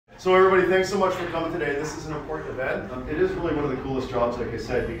So everybody, thanks so much for coming today. This is an important event. It is really one of the coolest jobs, like I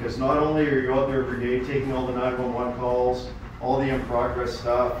said, because not only are you out there every day taking all the 911 calls, all the in-progress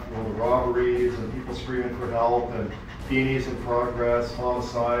stuff, you know, the robberies and people screaming for help, and PNEs in progress,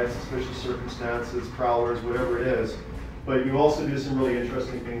 homicides, suspicious circumstances, prowlers, whatever it is. But you also do some really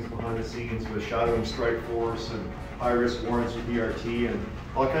interesting things behind the scenes with shadowing strike force and high-risk warrants with ERT and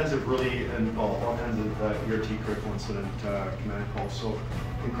all kinds of really, and all kinds of ERT critical incident command calls. So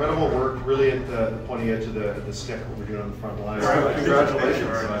incredible work, really at the pointy edge of the stick, what we're doing on the front line. So congratulations.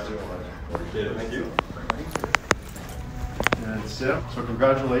 Thank you. And Sim, so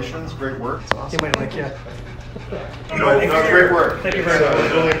congratulations, great work. It's awesome. You might like, yeah. No, great work. Thank you very much. It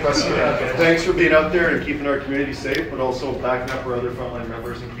was really impressive. Thanks for being out there and keeping our community safe, but also backing up our other frontline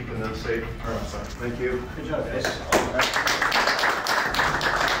members and keeping them safe. Thank you. Good job, guys.